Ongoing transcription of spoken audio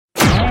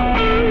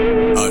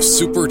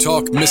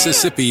SuperTalk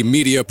Mississippi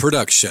media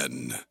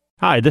production.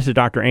 Hi, this is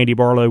Dr. Andy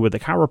Barlow with the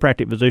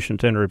Chiropractic Physician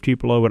Center of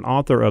Tupelo and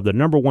author of the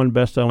 #1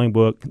 best-selling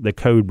book, The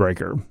Code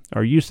Breaker.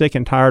 Are you sick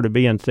and tired of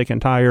being sick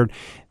and tired?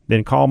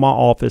 Then call my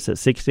office at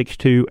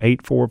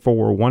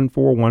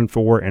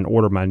 662-844-1414 and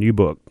order my new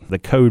book, The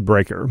Code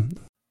Breaker.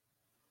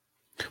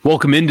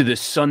 Welcome into this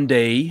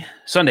Sunday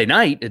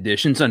night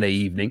edition, Sunday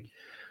evening,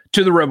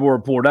 to the Rebel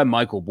Report. I'm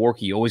Michael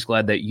Borky. Always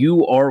glad that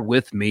you are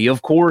with me.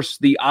 Of course,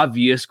 the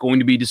obvious going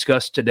to be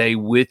discussed today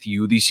with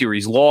you. The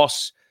series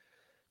loss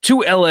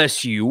to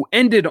LSU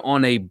ended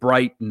on a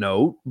bright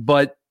note,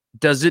 but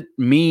does it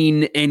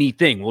mean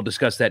anything? We'll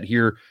discuss that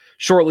here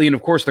shortly. And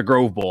of course, the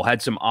Grove Bowl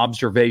had some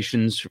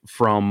observations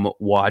from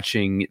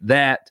watching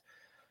that.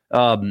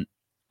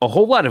 A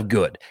whole lot of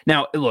good.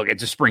 Now, look,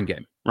 it's a spring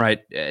game, right?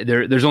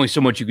 There's only so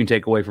much you can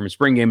take away from a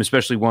spring game,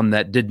 especially one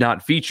that did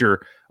not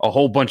feature a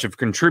whole bunch of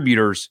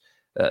contributors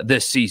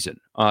this season.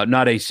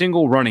 Not a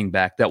single running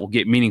back that will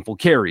get meaningful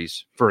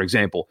carries, for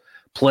example,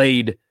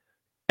 played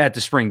at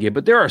the spring game.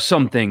 But there are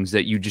some things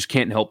that you just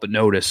can't help but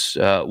notice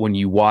when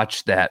you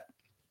watch that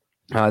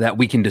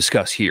we can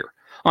discuss here,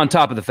 on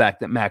top of the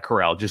fact that Matt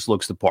Corral just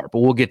looks the part.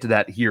 But we'll get to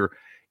that here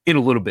in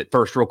a little bit.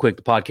 First, real quick,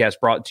 the podcast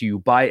brought to you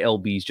by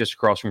LB's just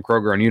across from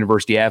Kroger on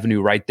University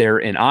Avenue right there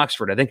in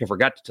Oxford. I think I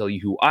forgot to tell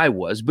you who I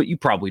was, but you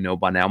probably know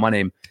by now. My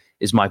name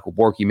is Michael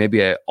Borky.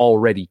 Maybe I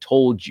already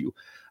told you,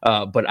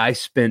 but I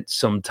spent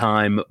some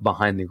time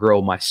behind the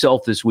grill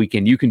myself this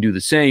weekend. You can do the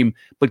same,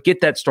 but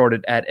get that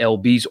started at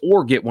LB's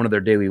or get one of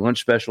their daily lunch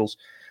specials.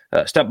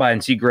 Stop by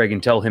and see Greg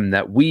and tell him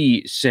that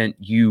we sent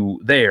you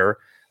there.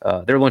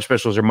 Their lunch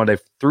specials are Monday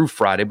through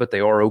Friday, but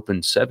they are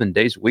open 7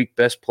 days a week.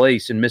 Best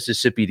place in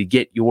Mississippi to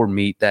get your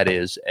meat, that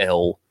is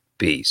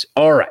LB's.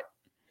 All right.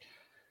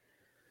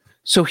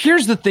 So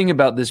here's the thing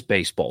about this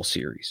baseball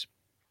series.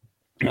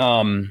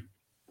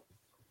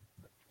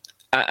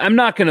 I'm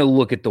not going to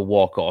look at the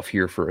walk-off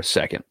here for a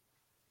second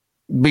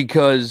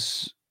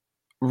because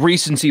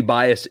recency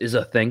bias is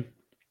a thing.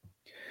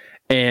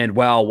 And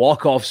while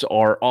walk-offs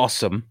are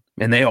awesome,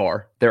 and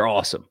they're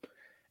awesome.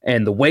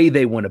 And the way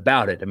they went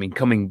about it, I mean,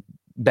 coming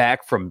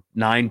back from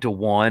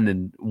 9-1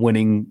 and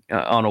winning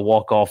on a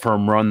walk-off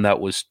home run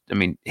that was,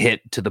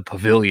 hit to the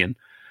pavilion.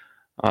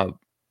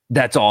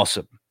 That's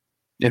awesome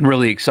and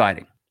really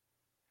exciting.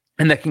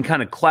 And that can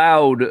kind of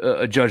cloud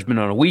a judgment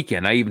on a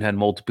weekend. I even had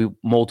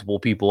multiple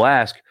people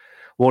ask,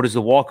 what does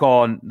the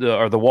walk-on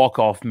or the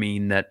walk-off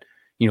mean that,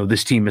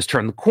 this team has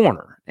turned the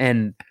corner?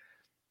 And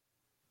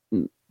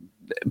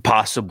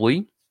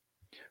possibly,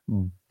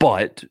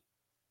 but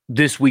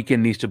this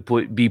weekend needs to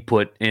be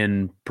put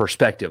in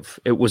perspective.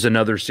 It was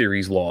another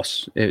series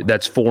loss.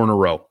 That's 4 in a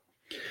row.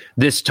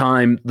 This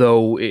time,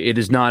 though, it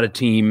is not a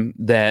team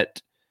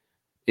that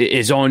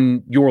is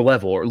on your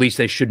level, or at least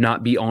they should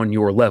not be on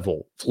your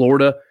level.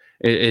 Florida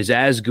is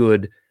as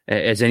good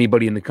as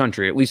anybody in the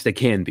country. At least they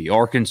can be.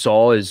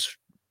 Arkansas is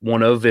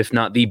one of, if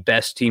not the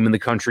best team in the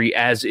country,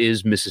 as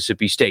is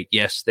Mississippi State.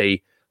 Yes,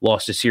 they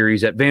lost a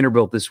series at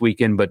Vanderbilt this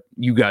weekend, but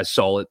you guys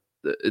saw it.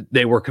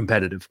 They were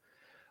competitive.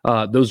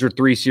 Those are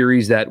 3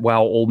 series that,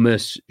 while Ole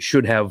Miss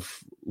should have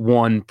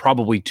won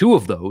probably 2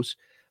 of those,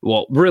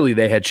 well, really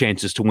they had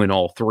chances to win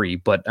all 3.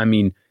 But,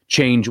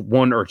 change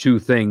 1 or 2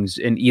 things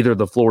in either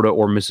the Florida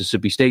or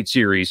Mississippi State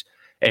series,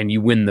 and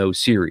you win those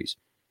series.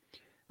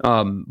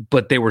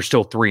 But they were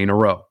still 3 in a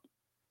row.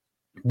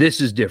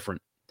 This is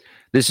different.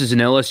 This is an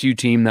LSU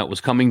team that was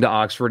coming to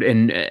Oxford,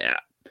 and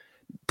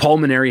Paul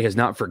Mainieri has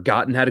not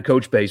forgotten how to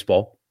coach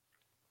baseball.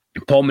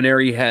 Paul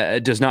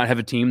Mainieri does not have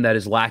a team that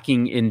is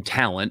lacking in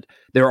talent.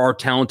 There are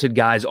talented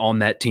guys on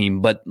that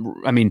team, but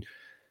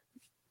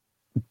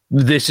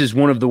this is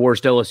one of the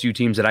worst LSU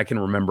teams that I can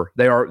remember.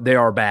 They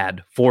are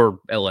bad for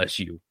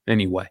LSU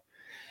anyway.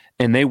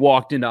 And they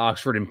walked into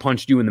Oxford and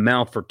punched you in the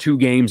mouth for 2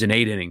 games and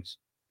 8 innings.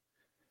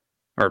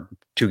 Or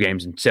 2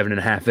 games and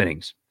 7.5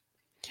 innings.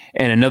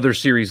 And another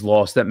series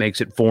loss that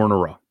makes it 4 in a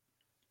row.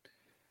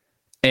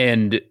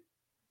 And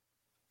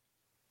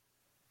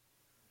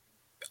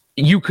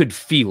you could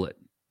feel it,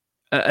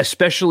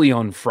 especially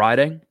on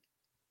Friday.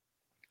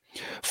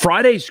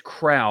 Friday's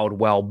crowd,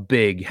 while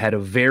big, had a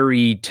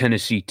very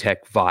Tennessee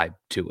Tech vibe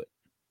to it.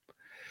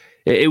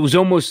 It was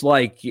almost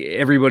like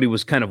everybody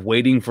was kind of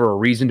waiting for a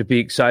reason to be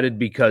excited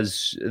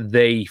because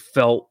they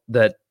felt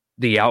that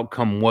the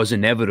outcome was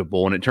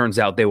inevitable, and it turns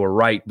out they were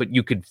right. But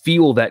you could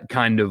feel that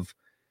kind of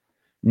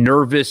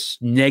nervous,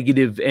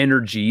 negative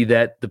energy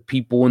that the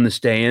people in the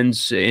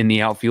stands, in the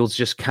outfields,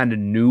 just kind of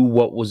knew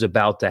what was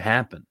about to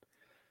happen.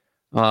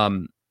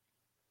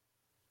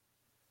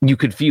 You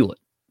could feel it.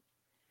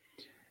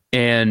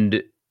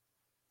 And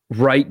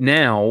right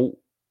now,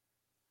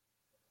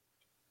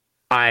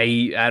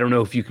 I don't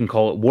know if you can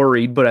call it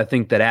worried, but I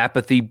think that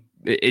apathy,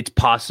 it's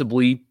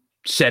possibly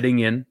setting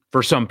in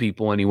for some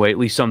people anyway, at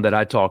least some that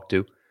I talk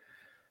to.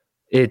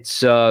 It's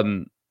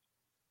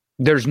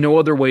there's no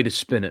other way to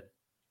spin it.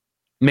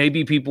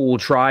 Maybe people will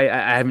try.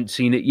 I haven't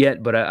seen it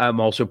yet, but I'm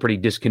also pretty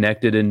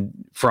disconnected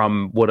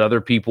from what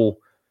other people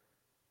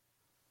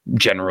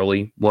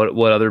generally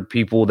what other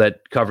people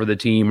that cover the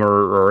team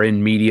or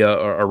in media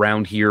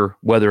around here,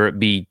 whether it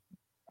be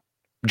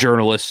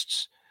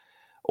journalists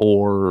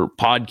or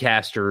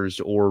podcasters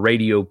or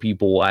radio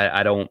people.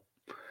 I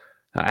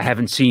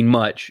haven't seen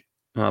much,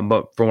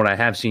 but from what I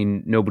have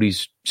seen,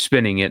 nobody's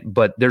spinning it,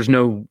 but there's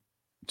no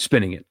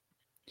spinning it.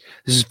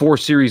 This is 4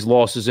 series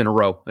losses in a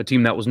row, a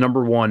team that was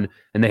number 1,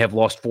 and they have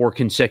lost 4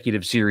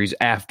 consecutive series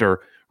after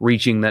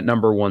reaching that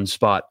number 1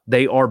 spot.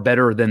 They are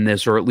better than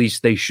this, or at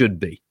least they should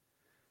be.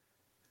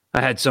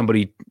 I had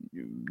somebody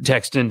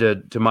text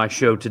into my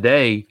show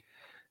today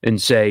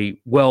and say,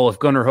 well, if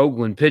Gunnar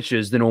Hoagland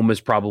pitches, then Ole Miss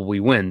probably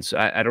wins.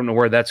 I don't know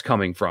where that's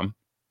coming from,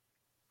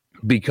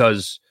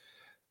 because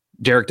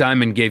Derek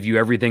Diamond gave you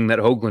everything that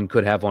Hoagland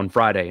could have on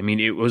Friday. I mean,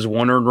 it was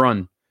 1 earned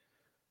run.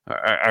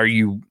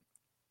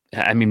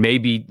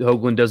 Maybe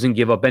Hoagland doesn't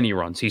give up any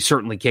runs. He's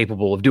certainly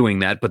capable of doing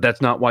that, but that's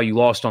not why you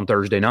lost on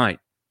Thursday night.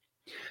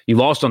 You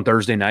lost on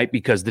Thursday night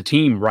because the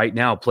team right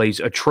now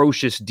plays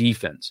atrocious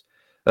defense.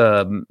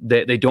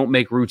 They don't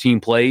make routine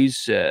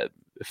plays.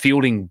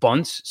 Fielding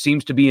bunts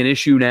seems to be an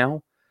issue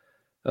now.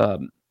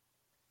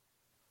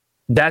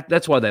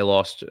 That's why they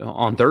lost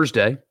on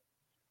Thursday.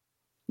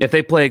 If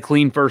they play a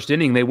clean first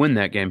inning, they win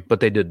that game, but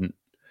they didn't.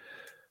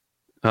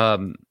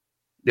 It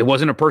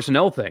wasn't a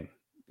personnel thing.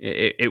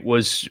 It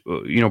was,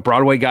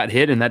 Broadway got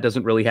hit, and that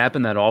doesn't really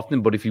happen that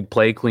often, but if you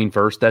play clean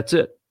first, that's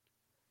it.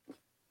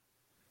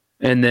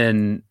 And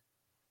then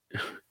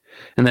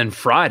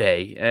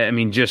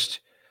Friday, just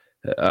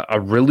a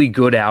really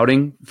good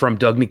outing from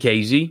Doug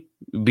Nikhazy,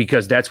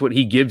 because that's what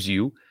he gives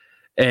you.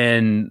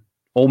 And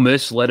Ole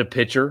Miss led a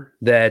pitcher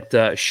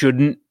that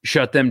shouldn't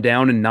shut them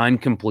down in 9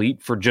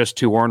 complete for just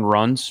 2 earned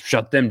runs,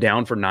 shut them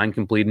down for 9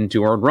 complete and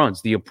 2 earned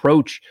runs. The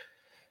approach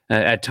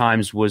at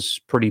times was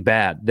pretty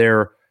bad.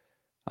 Their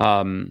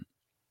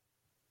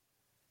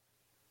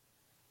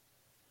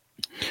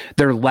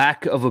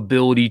lack of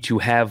ability to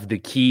have the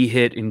key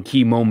hit in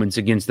key moments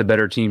against the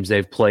better teams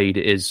they've played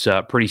is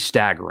pretty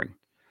staggering.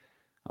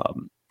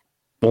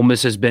 Ole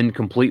Miss has been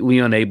completely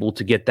unable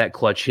to get that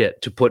clutch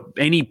hit, to put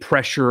any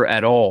pressure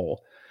at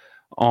all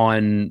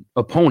on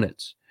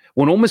opponents.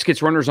 When Ole Miss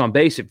gets runners on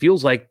base, it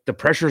feels like the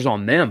pressure's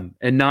on them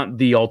and not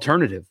the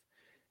alternative.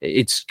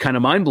 It's kind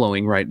of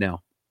mind-blowing right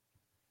now.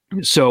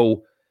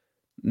 So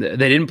they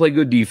didn't play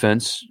good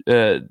defense.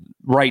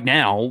 Right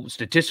now,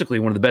 statistically,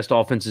 one of the best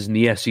offenses in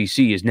the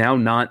SEC is now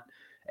not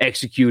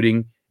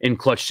executing in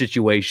clutch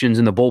situations,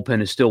 and the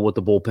bullpen is still what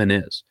the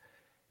bullpen is.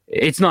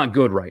 It's not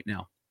good right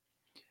now.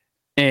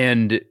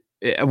 And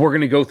we're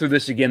going to go through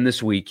this again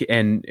this week.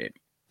 And,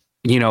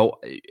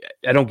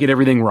 I don't get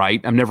everything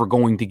right. I'm never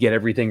going to get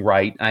everything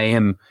right. I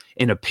am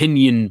an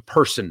opinion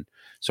person,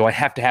 so I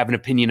have to have an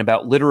opinion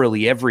about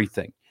literally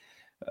everything.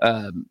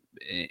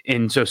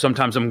 And so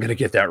sometimes I'm going to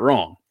get that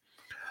wrong.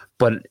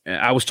 But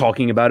I was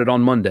talking about it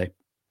on Monday,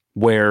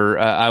 where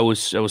I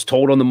was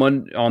told on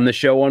the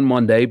show on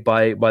Monday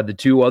by the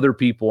 2 other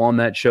people on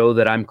that show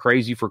that I'm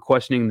crazy for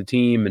questioning the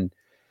team, and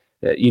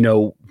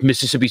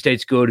Mississippi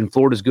State's good and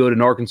Florida's good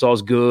and Arkansas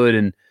is good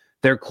and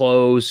they're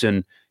close,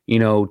 and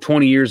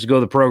 20 years ago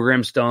the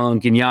program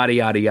stunk and yada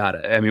yada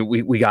yada. I mean,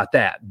 we got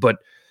that, but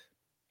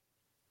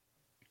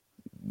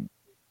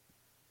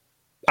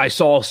I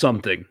saw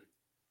something,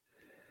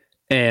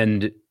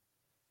 and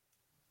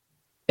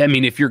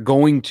if you're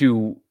going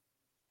to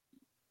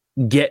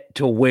get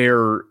to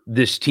where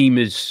this team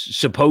is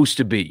supposed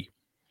to be,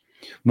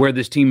 where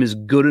this team is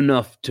good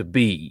enough to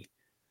be,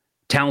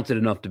 talented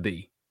enough to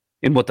be,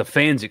 and what the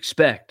fans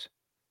expect,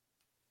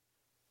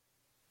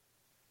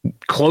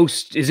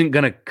 close isn't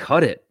going to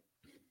cut it.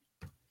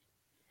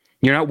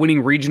 You're not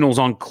winning regionals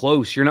on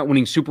close. You're not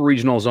winning super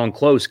regionals on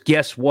close.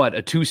 Guess what?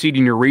 A 2 seed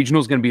in your regional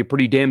is going to be a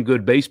pretty damn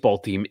good baseball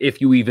team if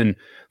you even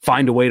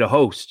find a way to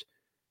host.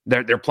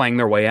 They're playing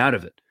their way out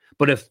of it.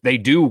 But if they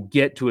do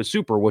get to a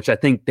super, which I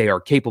think they are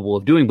capable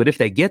of doing, but if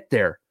they get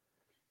there,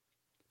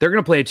 they're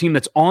going to play a team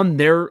that's on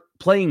their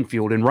playing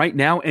field. And right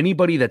now,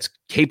 anybody that's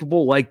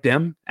capable like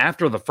them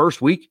after the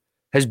first week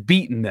has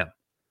beaten them,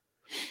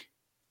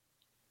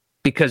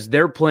 because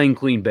they're playing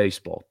clean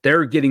baseball.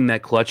 They're getting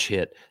that clutch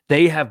hit.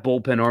 They have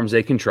bullpen arms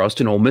they can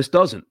trust, and Ole Miss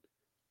doesn't.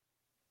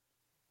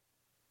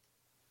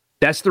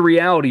 That's the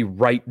reality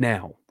right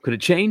now. Could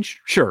it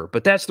change? Sure,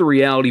 but that's the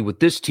reality with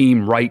this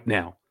team right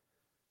now.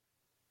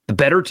 The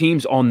better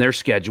teams on their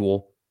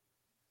schedule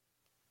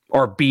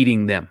are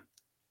beating them.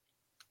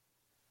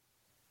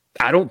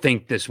 I don't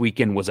think this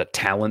weekend was a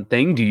talent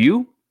thing. Do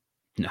you?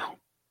 No.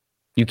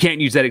 You can't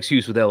use that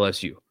excuse with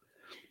LSU.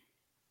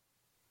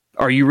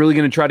 Are you really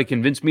going to try to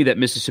convince me that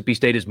Mississippi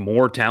State is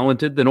more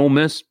talented than Ole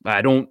Miss?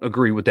 I don't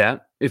agree with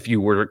that if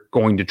you were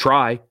going to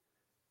try.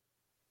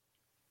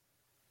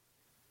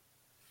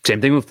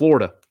 Same thing with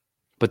Florida.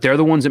 But they're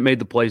the ones that made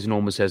the plays and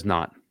Ole Miss has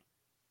not.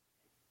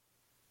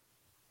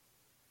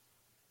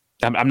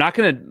 I'm not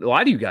going to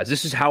lie to you guys.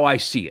 This is how I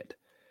see it.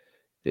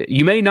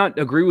 You may not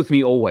agree with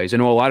me always. I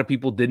know a lot of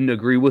people didn't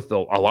agree with a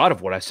lot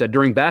of what I said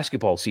during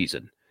basketball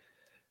season.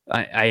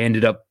 I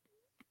ended up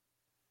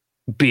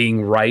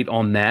being right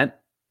on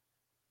that.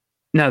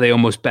 Now, they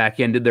almost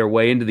back-ended their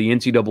way into the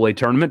NCAA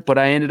tournament, but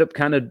I ended up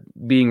kind of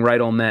being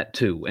right on that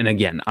too. And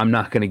again, I'm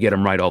not going to get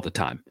them right all the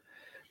time.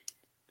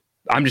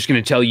 I'm just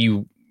going to tell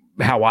you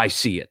how I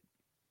see it.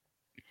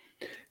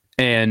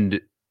 And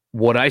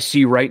what I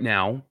see right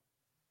now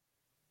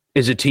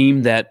is a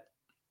team that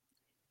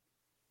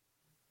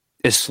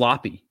is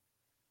sloppy.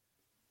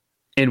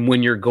 And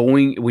when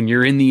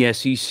you're in the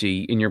SEC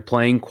and you're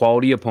playing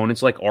quality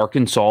opponents like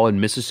Arkansas and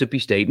Mississippi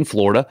State and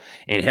Florida,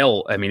 and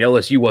hell, I mean,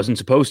 LSU wasn't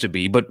supposed to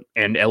be,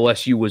 and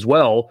LSU as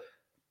well,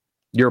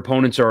 your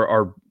opponents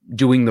are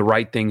doing the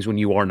right things when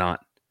you are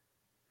not.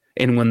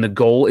 And when the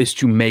goal is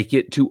to make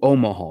it to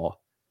Omaha,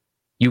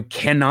 you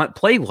cannot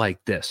play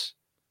like this.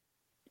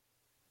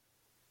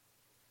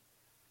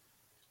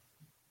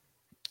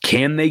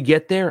 Can they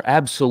get there?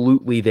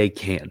 Absolutely they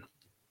can.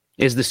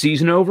 Is the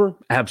season over?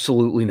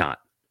 Absolutely not.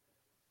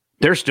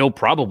 They're still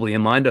probably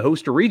in line to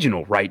host a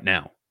regional right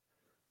now.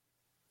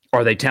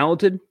 Are they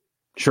talented?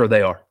 Sure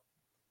they are.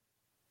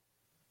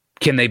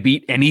 Can they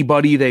beat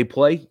anybody they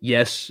play?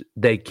 Yes,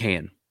 they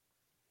can.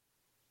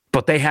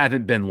 But they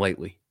haven't been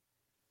lately.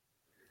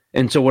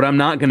 And so what I'm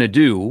not going to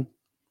do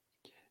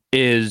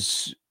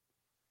is,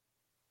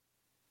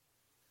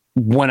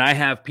 when I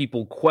have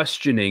people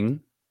questioning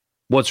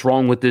what's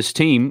wrong with this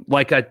team,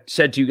 like I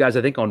said to you guys,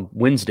 I think on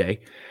Wednesday,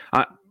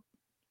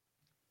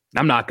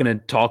 I'm not going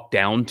to talk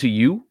down to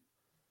you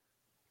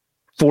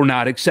for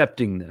not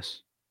accepting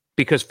this,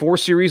 because 4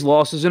 series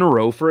losses in a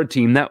row for a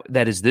team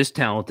that is this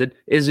talented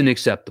isn't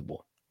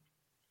acceptable,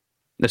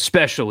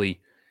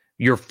 especially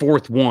your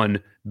 4th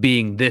one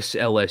being this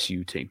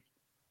LSU team.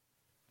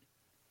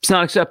 It's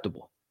not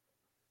acceptable.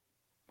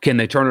 Can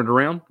they turn it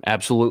around?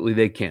 Absolutely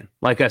they can.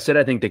 Like I said,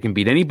 I think they can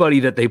beat anybody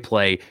that they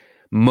play,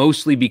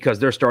 mostly because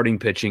their starting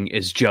pitching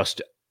is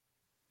just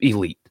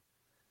elite.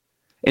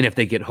 And if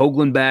they get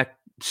Hoagland back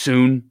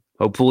soon,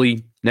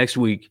 hopefully next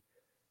week,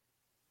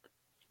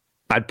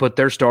 I'd put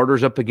their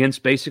starters up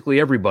against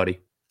basically everybody.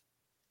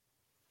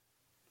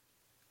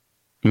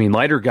 I mean,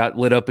 Leiter got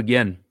lit up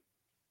again.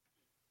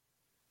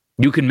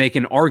 You can make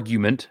an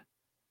argument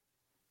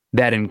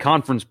that in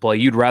conference play,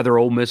 you'd rather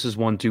Ole Miss's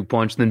 1-2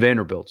 punch than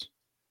Vanderbilt's.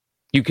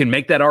 You can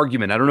make that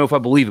argument. I don't know if I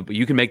believe it, but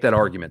you can make that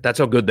argument. That's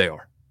how good they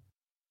are.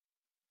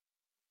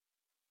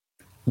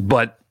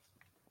 But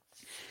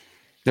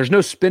there's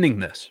no spinning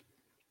this.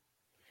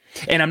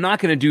 And I'm not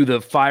going to do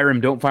the fire him,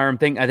 don't fire him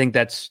thing. I think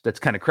that's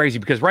kind of crazy,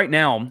 because right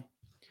now,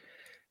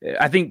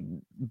 I think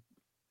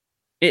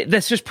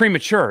that's just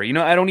premature. You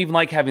know, I don't even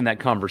like having that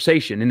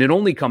conversation. And it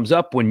only comes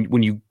up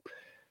when you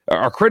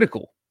are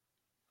critical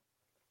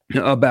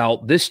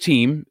about this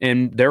team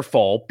and their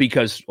fall,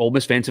 because Ole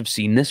Miss fans have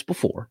seen this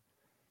before.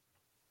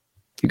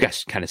 You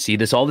guys kind of see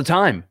this all the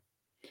time.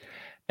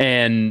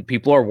 And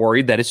people are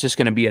worried that it's just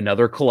going to be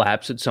another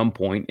collapse at some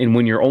point. And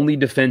when your only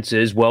defense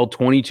is, well,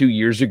 22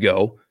 years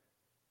ago,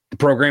 the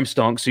program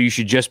stunk, so you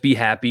should just be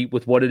happy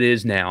with what it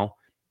is now,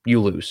 you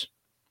lose.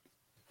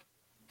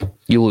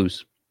 You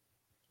lose.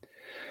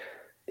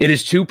 It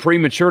is too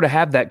premature to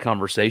have that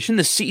conversation.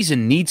 The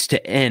season needs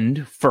to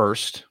end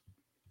first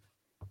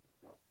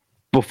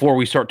before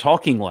we start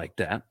talking like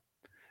that.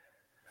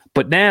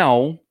 But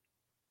now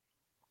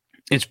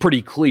it's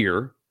pretty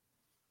clear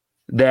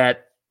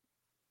that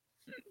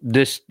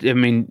this, I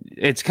mean,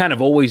 it's kind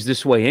of always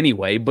this way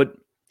anyway, but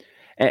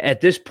at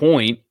this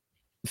point,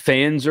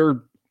 fans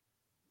are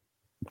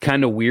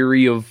kind of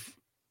weary of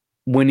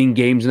winning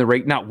games in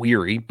the not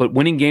weary, but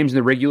winning games in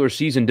the regular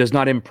season does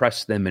not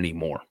impress them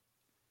anymore.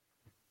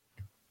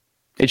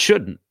 It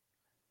shouldn't.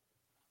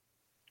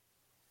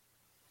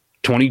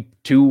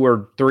 22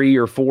 or 3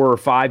 or 4 or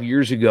 5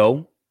 years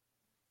ago,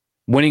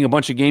 winning a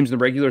bunch of games in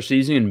the regular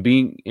season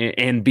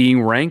and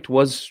being ranked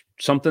was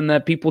something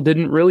that people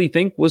didn't really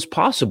think was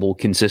possible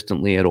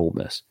consistently at Ole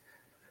Miss.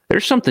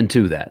 There's something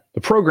to that.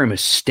 The program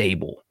is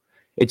stable.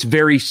 It's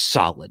very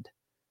solid.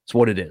 It's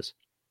what it is.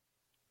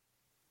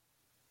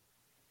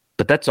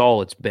 But that's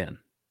all it's been.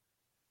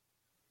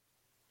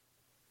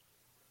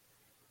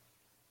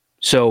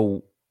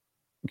 So,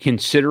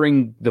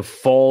 considering the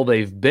fall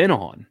they've been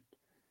on,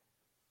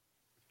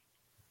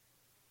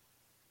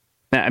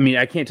 I mean,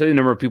 I can't tell you the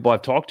number of people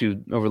I've talked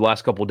to over the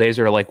last couple of days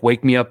that are like,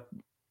 wake me up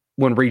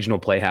when regional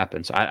play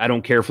happens. I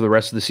don't care for the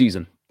rest of the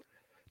season.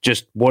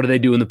 Just what do they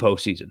do in the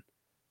postseason?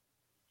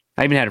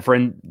 I even had a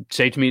friend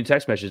say to me in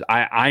text messages,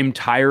 I'm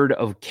tired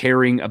of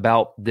caring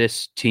about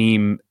this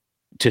team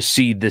to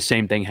see the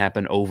same thing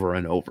happen over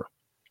and over.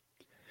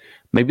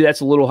 Maybe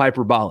that's a little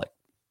hyperbolic,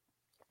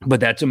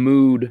 but that's a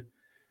mood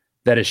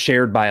that is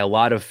shared by a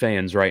lot of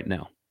fans right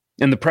now.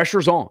 And the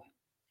pressure's on.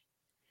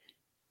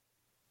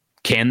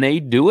 Can they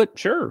do it?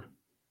 Sure.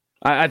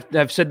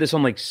 I've said this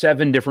on like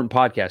 7 different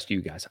podcasts to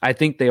you guys. I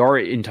think they are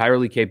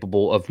entirely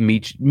capable of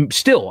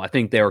I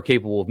think they are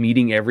capable of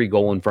meeting every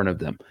goal in front of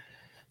them.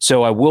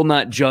 So I will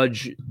not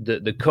judge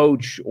the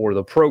coach or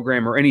the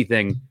program or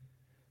anything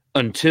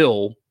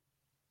until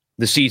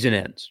the season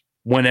ends,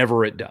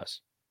 whenever it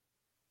does.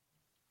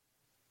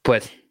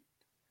 But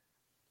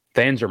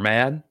fans are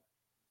mad.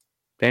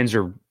 Fans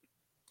are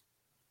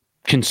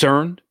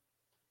concerned.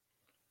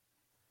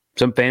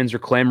 Some fans are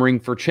clamoring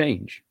for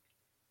change.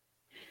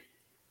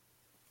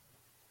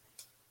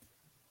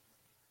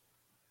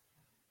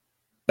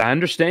 I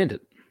understand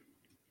it.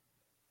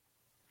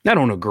 I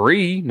don't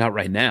agree, not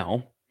right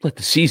now. Let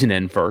the season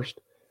end first.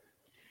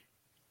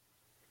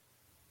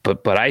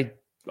 But I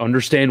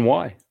understand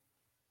why.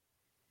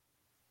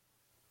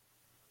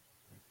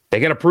 They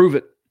got to prove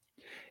it.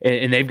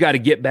 And they've got to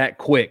get back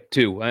quick,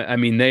 too. I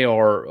mean, they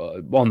are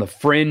on the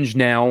fringe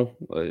now.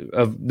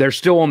 They're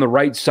still on the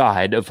right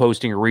side of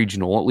hosting a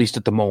regional, at least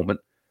at the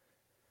moment.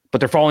 But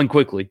they're falling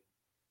quickly.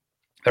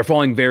 They're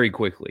falling very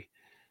quickly.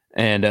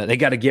 And they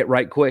got to get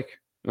right quick.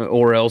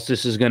 Or else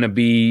this is going to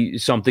be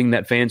something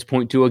that fans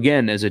point to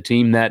again as a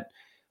team that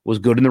was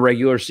good in the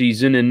regular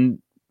season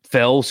and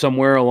fell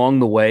somewhere along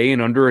the way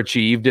and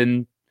underachieved.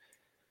 And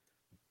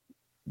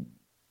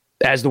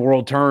as the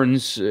world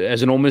turns,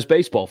 as an Ole Miss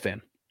baseball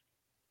fan,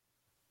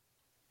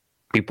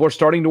 people are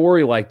starting to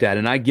worry like that,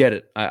 and I get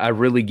it. I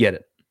really get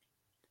it.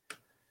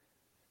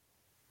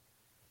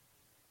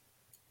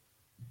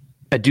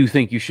 I do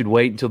think you should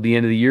wait until the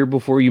end of the year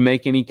before you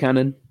make any kind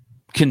of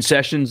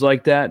concessions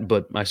like that,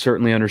 but I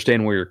certainly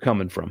understand where you're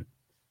coming from.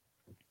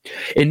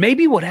 And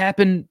maybe what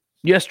happened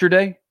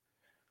yesterday,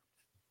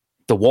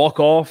 the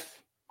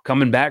walk-off,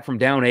 coming back from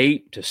down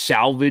 8 to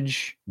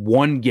salvage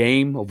one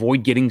game,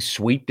 avoid getting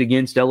swept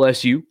against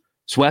LSU,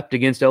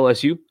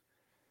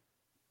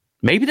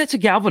 maybe that's a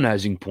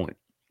galvanizing point.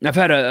 I've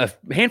had a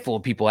handful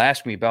of people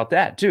ask me about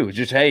that too. It's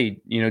just,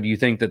 hey, do you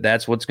think that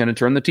that's what's going to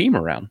turn the team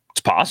around? It's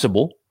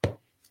possible.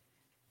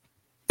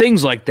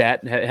 Things like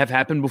that have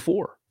happened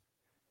before,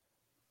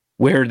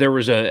 where there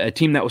was a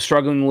team that was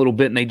struggling a little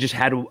bit and they just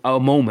had a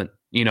moment,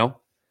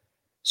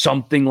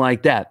 something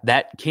like that.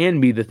 That can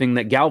be the thing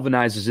that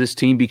galvanizes this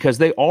team because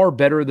they are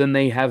better than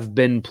they have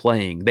been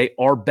playing. They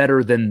are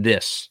better than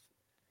this.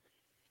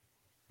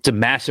 It's a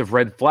massive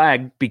red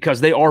flag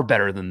because they are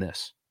better than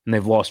this, and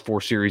they've lost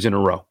 4 series in a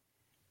row.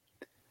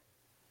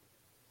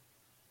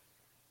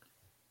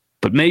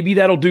 But maybe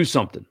that'll do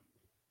something.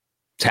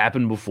 It's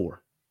happened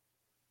before.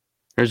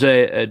 There's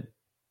a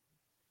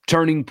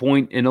turning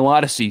point in a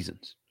lot of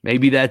seasons.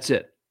 Maybe that's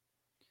it.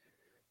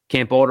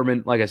 Camp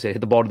Alderman, like I said,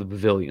 hit the ball to the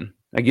pavilion.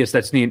 I guess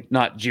that's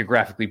not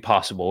geographically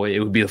possible. It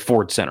would be the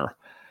Ford Center.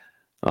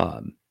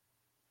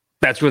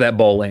 That's where that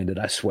ball landed,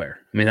 I swear.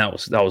 I mean, that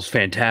was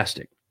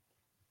fantastic.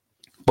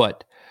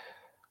 But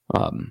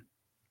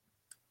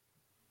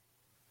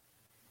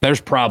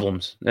there's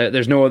problems.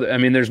 There's no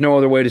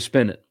other way to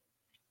spin it.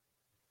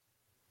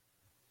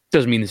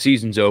 Doesn't mean the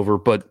season's over,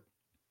 but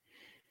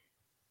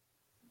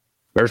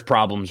there's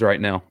problems right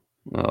now.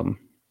 And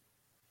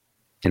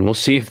we'll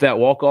see if that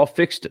walk-off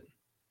fixed it.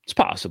 It's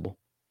possible.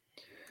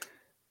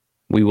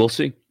 We will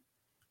see.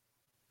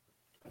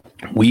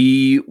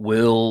 We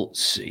will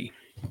see.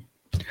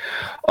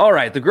 All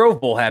right, the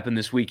Grove Bowl happened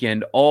this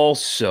weekend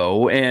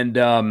also, and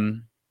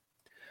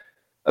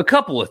a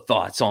couple of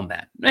thoughts on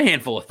that. A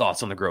handful of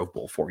thoughts on the Grove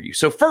Bowl for you.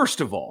 So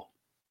first of all,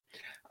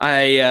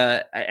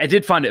 I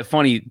did find it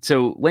funny.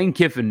 So Lane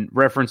Kiffin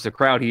referenced the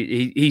crowd.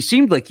 He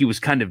seemed like he was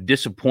kind of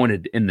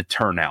disappointed in the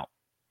turnout.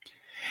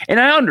 And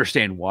I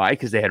understand why,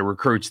 because they had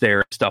recruits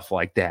there and stuff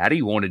like that.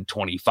 He wanted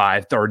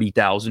 25,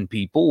 30,000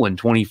 people, and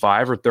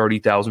 25 or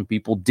 30,000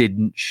 people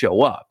didn't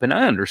show up. And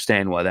I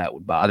understand why that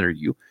would bother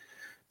you,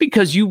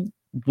 because you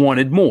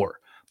wanted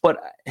more.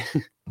 But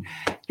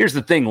here's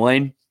the thing,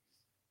 Lane.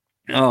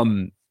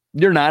 You're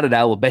not at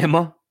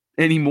Alabama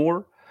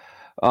anymore.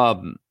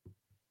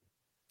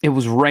 It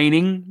was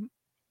raining,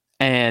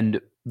 and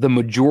the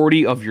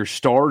majority of your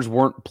stars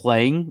weren't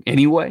playing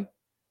anyway.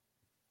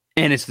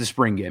 And it's the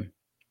spring game.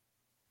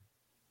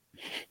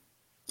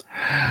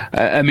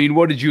 I mean,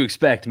 what did you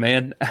expect,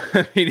 man?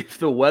 I mean, if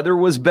the weather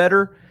was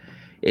better,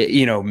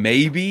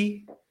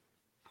 maybe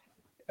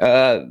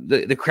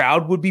the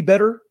crowd would be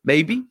better,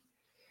 maybe.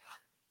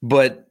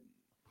 But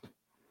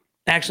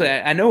actually,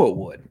 I know it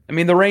would. I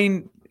mean, the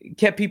rain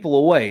kept people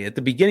away. At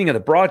the beginning of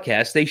the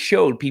broadcast, they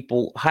showed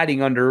people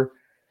hiding under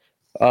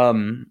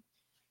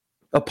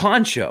a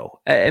poncho.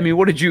 I mean,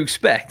 what did you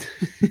expect?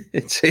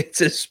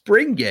 It's a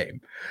spring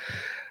game.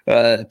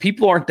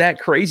 People aren't that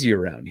crazy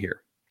around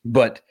here.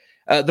 But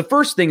the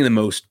first thing and the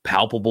most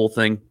palpable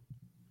thing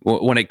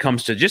when it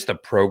comes to just the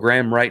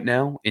program right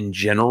now in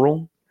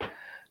general,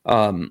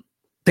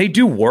 they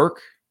do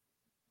work.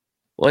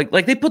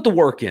 Like they put the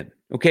work in.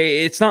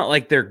 Okay, it's not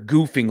like they're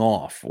goofing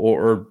off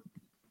or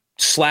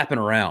slapping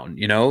around,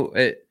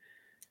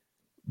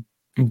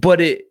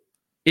 but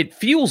it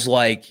feels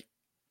like,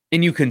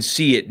 and you can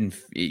see it and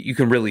you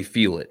can really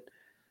feel it,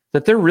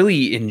 that they're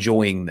really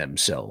enjoying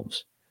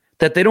themselves,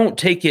 that they don't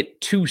take it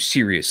too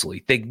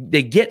seriously. They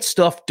get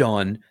stuff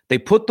done. They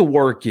put the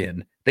work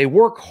in. They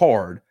work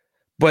hard,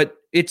 but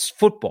it's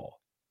football.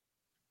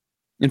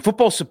 And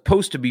football's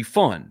supposed to be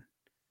fun.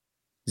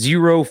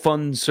 Zero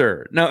fun,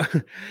 sir. No,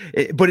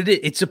 but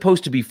it's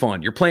supposed to be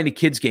fun. You're playing a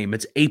kids game.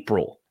 It's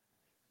April.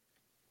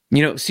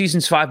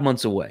 Season's 5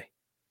 months away.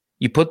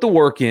 You put the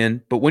work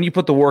in, but when you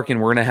put the work in,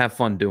 we're going to have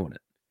fun doing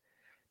it.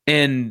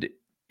 And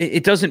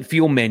it doesn't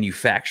feel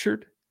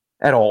manufactured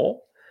at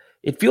all.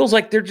 it feels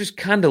like they're just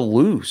kind of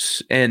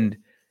loose, and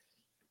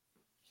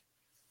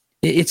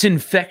it's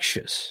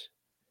infectious.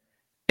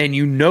 And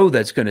you know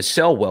that's going to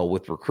sell well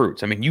with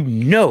recruits. I mean, you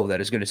know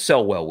that is going to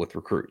sell well with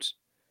recruits.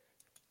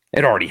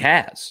 It already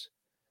has.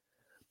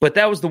 But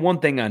that was the one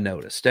thing I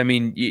noticed. I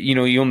mean,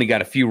 you only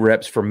got a few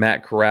reps from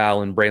Matt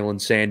Corral and Braylon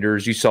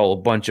Sanders. You saw a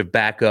bunch of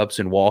backups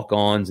and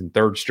walk-ons and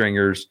third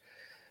stringers.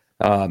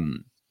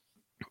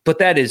 But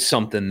that is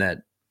something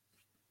that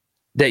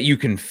you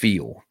can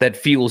feel, that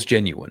feels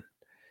genuine.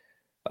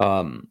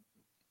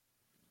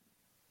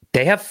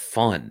 They have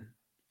fun,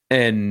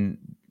 and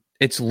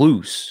it's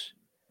loose.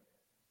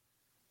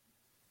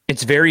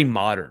 It's very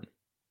modern.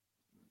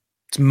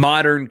 It's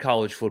modern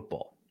college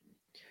football.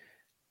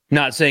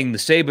 Not saying the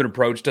Saban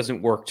approach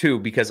doesn't work too,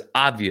 because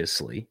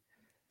obviously,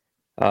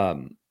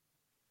 but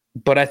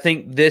I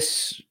think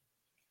this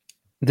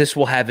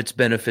will have its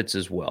benefits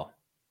as well.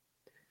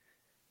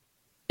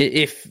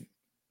 If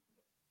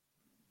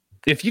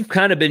you've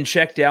kind of been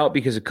checked out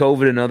because of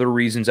COVID and other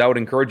reasons, I would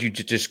encourage you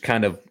to just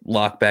kind of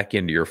lock back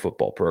into your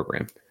football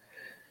program.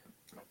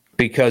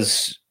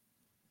 Because,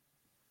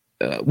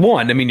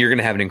 one, I mean, you're going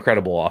to have an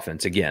incredible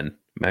offense again.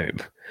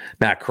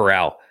 Matt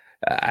Corral,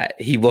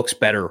 he looks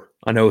better.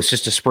 I know it's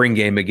just a spring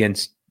game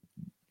against,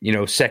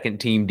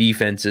 second-team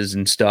defenses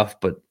and stuff,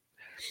 but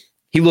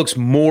he looks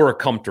more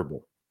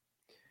comfortable.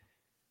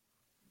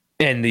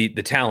 And the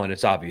talent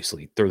is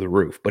obviously through the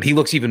roof, but he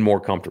looks even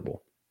more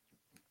comfortable.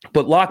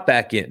 But lock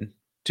back in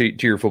to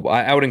your football.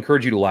 I would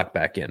encourage you to lock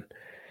back in,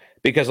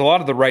 because a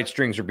lot of the right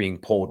strings are being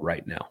pulled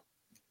right now.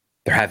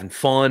 They're having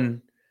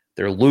fun.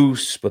 They're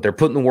loose, but they're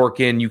putting the work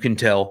in. You can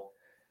tell.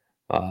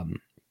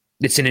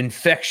 It's an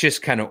infectious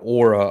kind of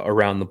aura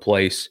around the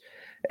place,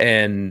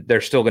 and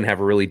they're still going to have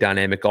a really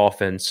dynamic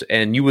offense.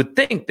 And you would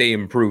think they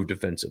improved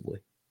defensively.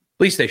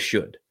 At least they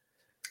should.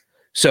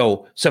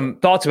 So some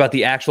thoughts about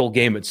the actual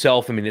game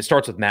itself. I mean, it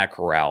starts with Matt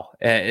Corral.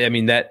 I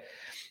mean, that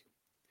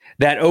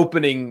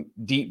opening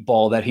deep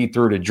ball that he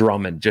threw to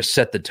Drummond just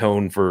set the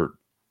tone for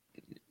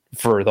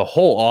the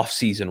whole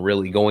offseason,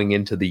 really, going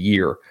into the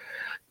year.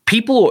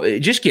 People,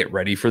 just get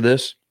ready for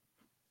this.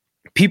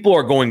 People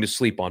are going to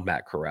sleep on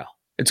Matt Corral.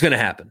 It's going to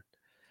happen.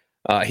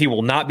 He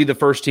will not be the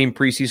first-team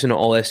preseason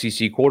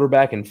All-SEC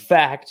quarterback. In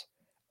fact,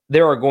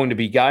 there are going to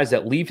be guys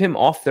that leave him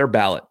off their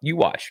ballot. You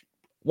watch.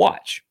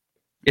 Watch.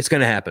 It's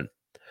going to happen.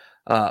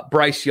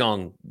 Bryce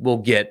Young will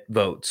get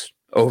votes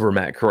over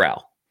Matt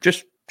Corral.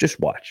 Just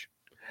watch.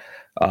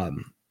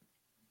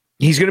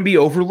 He's going to be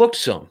overlooked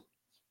some,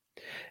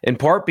 in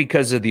part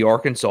because of the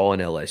Arkansas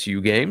and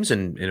LSU games,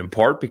 and in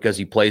part because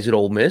he plays at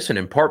Ole Miss, and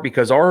in part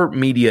because our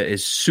media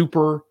is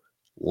super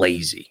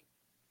lazy.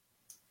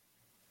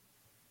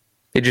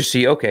 They just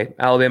see, okay,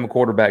 Alabama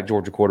quarterback,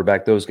 Georgia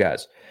quarterback, those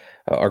guys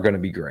are going to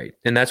be great.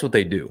 And that's what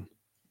they do.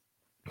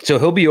 So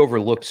he'll be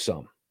overlooked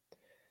some.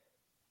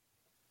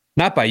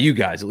 Not by you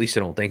guys, at least I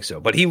don't think so.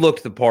 But he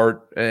looked the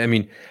part. I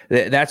mean,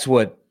 that's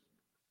what.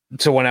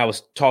 So when I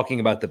was talking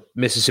about the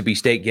Mississippi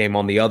State game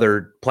on the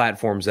other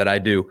platforms that I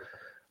do,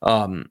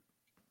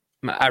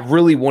 I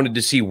really wanted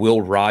to see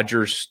Will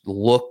Rogers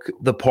look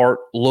the part,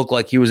 look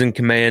like he was in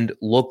command,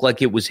 look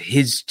like it was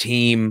his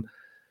team,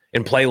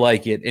 and play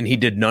like it. And he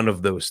did none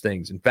of those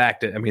things. In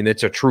fact, I mean,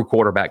 it's a true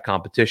quarterback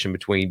competition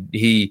between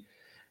he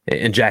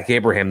and Jack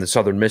Abraham, the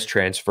Southern Miss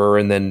transfer.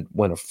 And then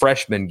when a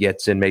freshman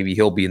gets in, maybe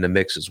he'll be in the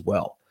mix as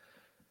well.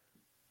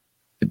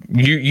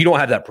 You don't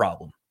have that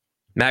problem.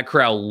 Matt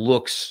Corral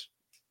looks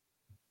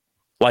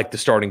like the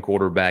starting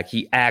quarterback.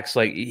 He acts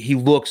like he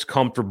looks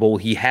comfortable.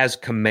 He has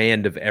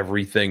command of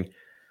everything.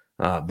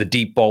 The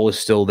deep ball is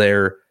still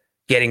there.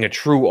 Getting a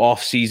true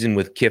offseason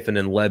with Kiffin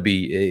and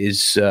Lebby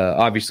is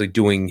obviously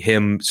doing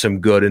him some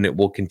good, and it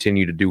will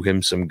continue to do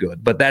him some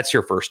good. But that's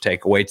your first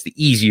takeaway. It's the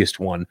easiest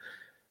one.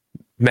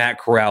 Matt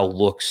Corral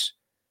looks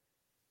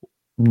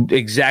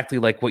exactly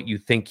like what you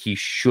think he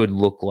should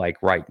look like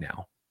right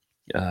now.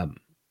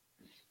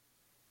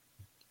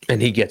 And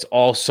he gets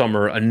all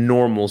summer, a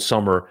normal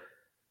summer,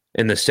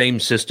 in the same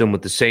system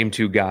with the same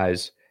two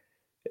guys.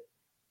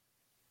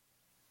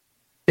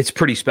 It's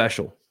pretty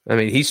special. I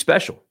mean, he's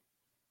special.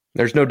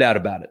 There's no doubt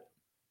about it.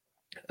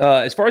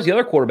 As far as the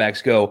other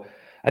quarterbacks go,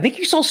 I think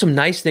you saw some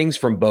nice things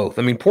from both.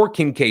 I mean, poor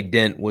Kincaid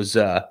Dent was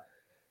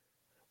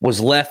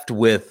left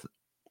with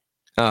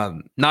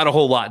not a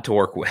whole lot to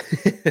work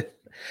with.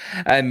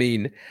 I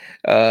mean,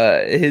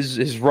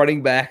 his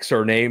running backs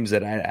are names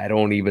that I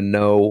don't even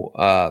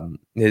know.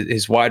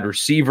 His wide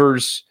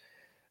receivers,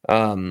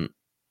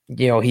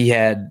 he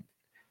had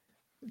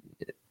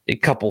a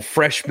couple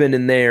freshmen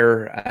in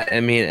there. I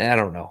mean, I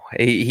don't know.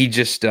 He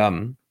just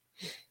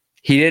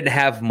he didn't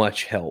have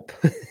much help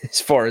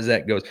as far as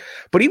that goes.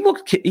 But he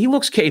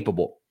looks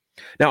capable.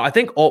 Now, I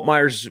think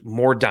Altmaier's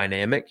more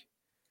dynamic,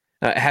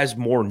 has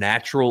more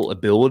natural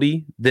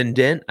ability than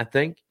Dent, I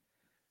think.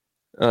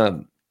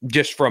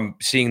 Just from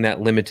seeing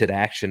that limited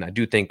action, I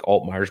do think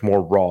Altmaier's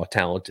more raw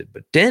talented.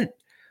 But Dent,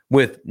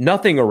 with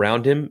nothing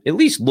around him, at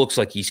least looks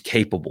like he's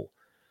capable.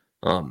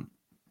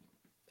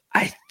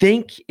 I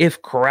think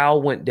if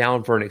Corral went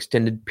down for an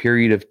extended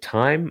period of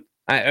time,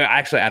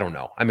 I don't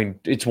know. I mean,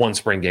 it's one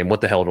spring game.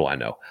 What the hell do I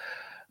know?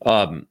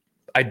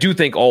 I do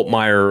think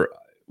Altmaier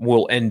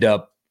will end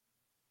up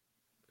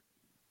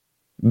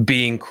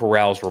being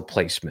Corral's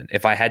replacement.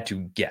 If I had to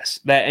guess,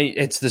 that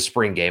it's the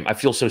spring game. I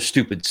feel so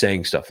stupid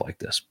saying stuff like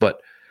this,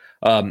 but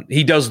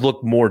he does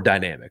look more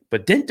dynamic.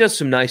 But Dent does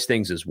some nice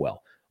things as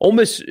well. Ole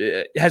Miss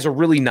has a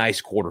really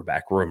nice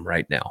quarterback room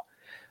right now.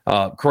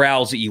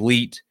 Corral's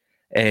elite,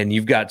 and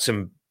you've got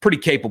some pretty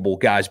capable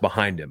guys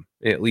behind him,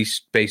 at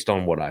least based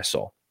on what I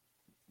saw.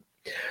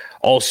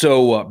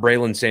 Also,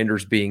 Braylon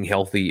Sanders being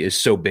healthy is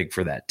so big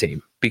for that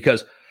team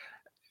because,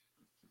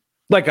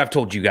 like I've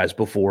told you guys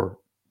before,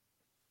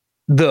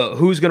 the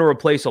who's going to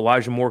replace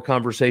Elijah Moore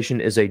conversation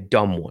is a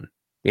dumb one.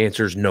 The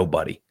answer is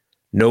nobody.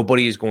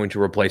 Nobody is going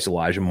to replace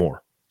Elijah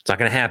Moore. It's not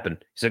going to happen.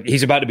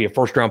 He's about to be a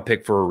first-round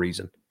pick for a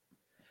reason.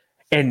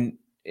 And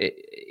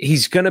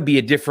he's going to be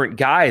a different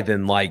guy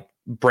than like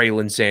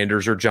Braylon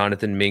Sanders or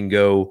Jonathan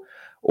Mingo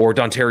or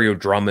Dontario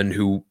Drummond,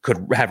 who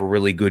could have a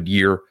really good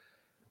year.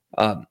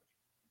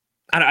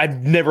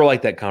 I've never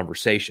liked that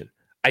conversation.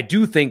 I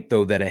do think,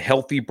 though, that a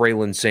healthy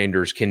Braylon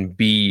Sanders can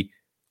be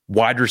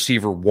wide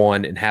receiver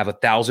 1 and have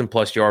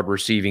 1,000+ yard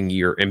receiving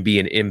year and be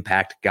an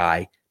impact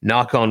guy,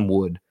 knock on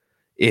wood,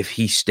 if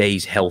he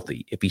stays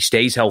healthy. If he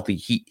stays healthy,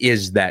 he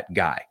is that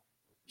guy.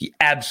 He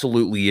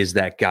absolutely is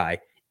that guy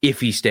if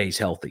he stays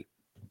healthy.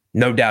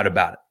 No doubt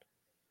about it.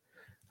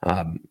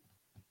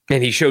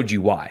 And he showed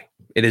you why.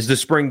 It is the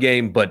spring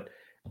game, but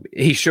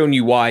he's shown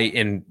you why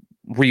in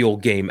real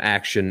game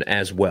action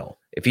as well.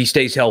 If he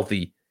stays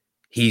healthy,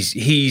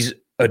 he's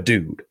a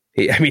dude.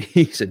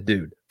 He's a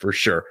dude for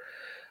sure.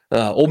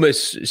 Ole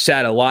Miss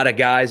sat a lot of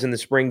guys in the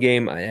spring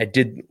game. I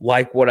did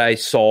like what I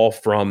saw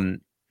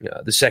from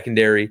the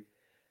secondary.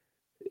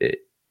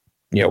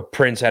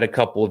 Prince had a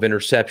couple of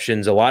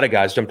interceptions. A lot of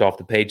guys jumped off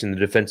the page in the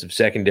defensive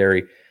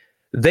secondary.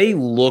 They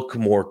look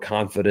more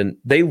confident.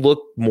 They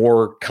look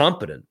more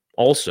competent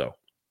also.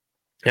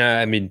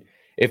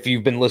 If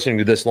you've been listening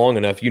to this long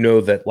enough, you know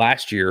that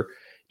last year,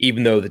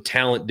 even though the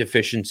talent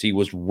deficiency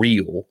was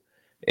real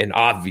and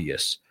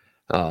obvious,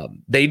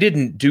 they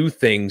didn't do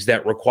things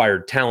that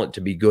required talent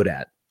to be good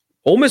at.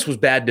 Ole Miss was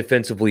bad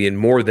defensively in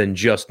more than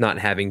just not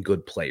having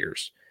good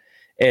players.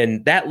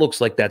 And that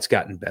looks like that's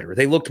gotten better.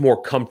 They looked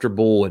more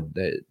comfortable and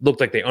it looked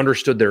like they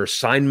understood their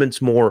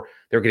assignments more.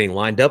 They're getting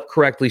lined up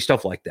correctly,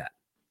 stuff like that.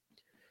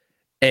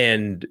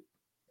 And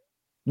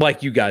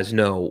like you guys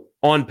know,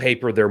 on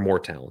paper, they're more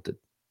talented.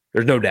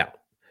 There's no doubt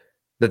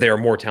that they are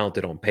more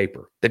talented on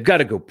paper. They've got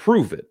to go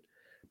prove it.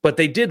 But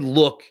they did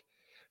look.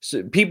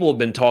 So people have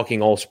been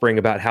talking all spring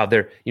about how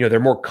they're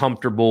more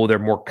comfortable, they're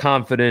more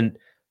confident,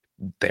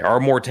 they are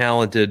more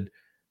talented,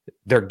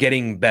 they're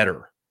getting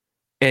better.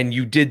 And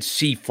you did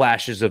see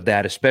flashes of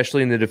that,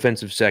 especially in the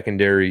defensive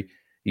secondary.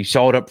 You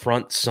saw it up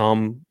front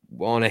some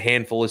on a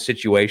handful of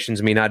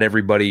situations. Not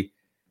everybody,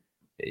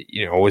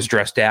 was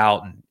dressed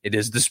out. And it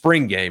is the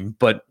spring game,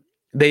 but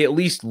they at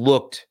least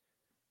looked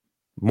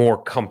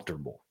more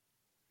comfortable,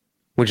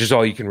 which is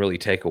all you can really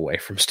take away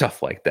from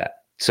stuff like that.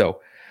 So,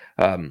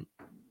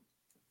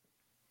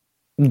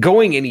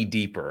 going any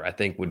deeper, I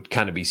think, would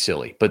kind of be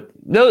silly. But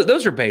no,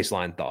 those are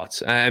baseline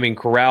thoughts.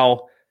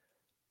 Corral,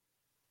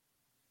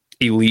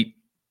 elite.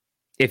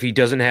 If he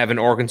doesn't have an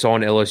Arkansas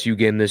and LSU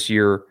game this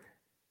year,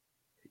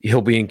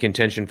 he'll be in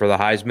contention for the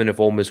Heisman if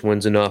Ole Miss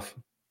wins enough.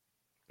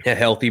 A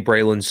healthy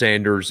Braylon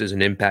Sanders is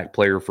an impact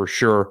player for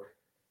sure.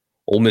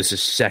 Ole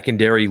Miss's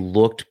secondary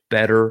looked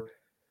better.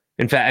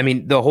 In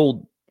fact, the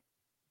whole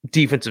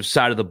defensive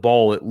side of the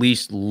ball at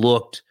least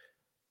looked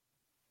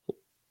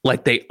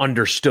like they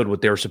understood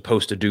what they were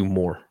supposed to do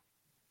more.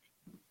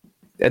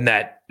 And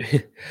that,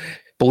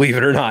 believe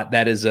it or not,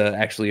 that is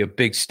actually a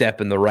big step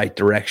in the right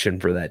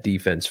direction for that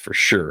defense for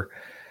sure,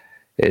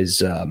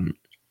 is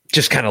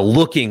just kind of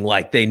looking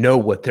like they know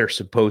what they're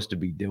supposed to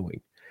be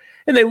doing.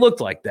 And they looked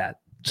like that.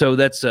 So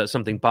that's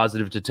something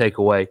positive to take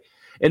away.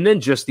 And then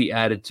just the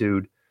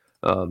attitude,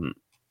 around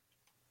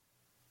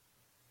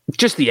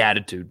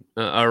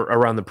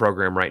the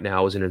program right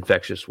now is an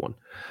infectious one.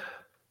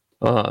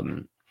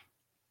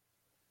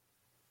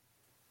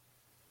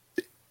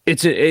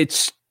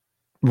 It's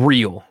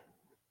real,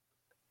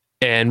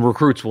 and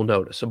recruits will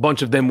notice. A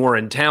bunch of them were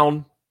in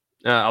town.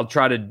 I'll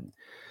try to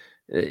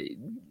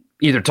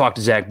either talk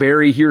to Zach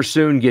Berry here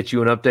soon, get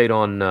you an update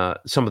on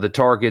some of the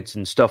targets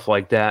and stuff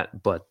like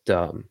that. But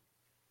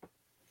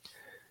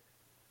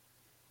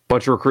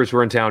bunch of recruits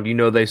were in town.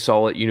 They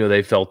saw it.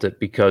 They felt it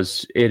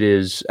because it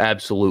is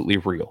absolutely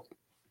real.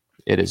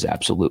 It is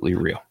absolutely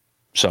real.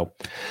 So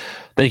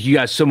thank you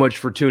guys so much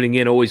for tuning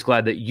in. Always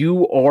glad that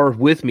you are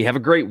with me. Have a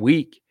great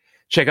week.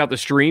 Check out the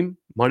stream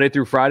Monday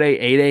through Friday,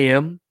 8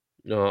 a.m.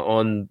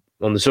 On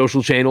the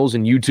social channels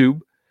and YouTube.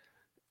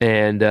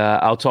 And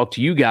I'll talk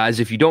to you guys,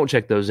 if you don't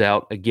check those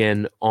out,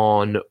 again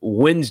on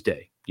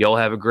Wednesday. Y'all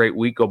have a great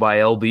week. Go buy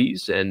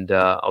LBs, and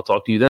I'll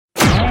talk to you then.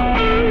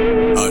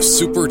 A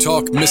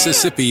SuperTalk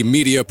Mississippi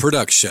media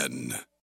production.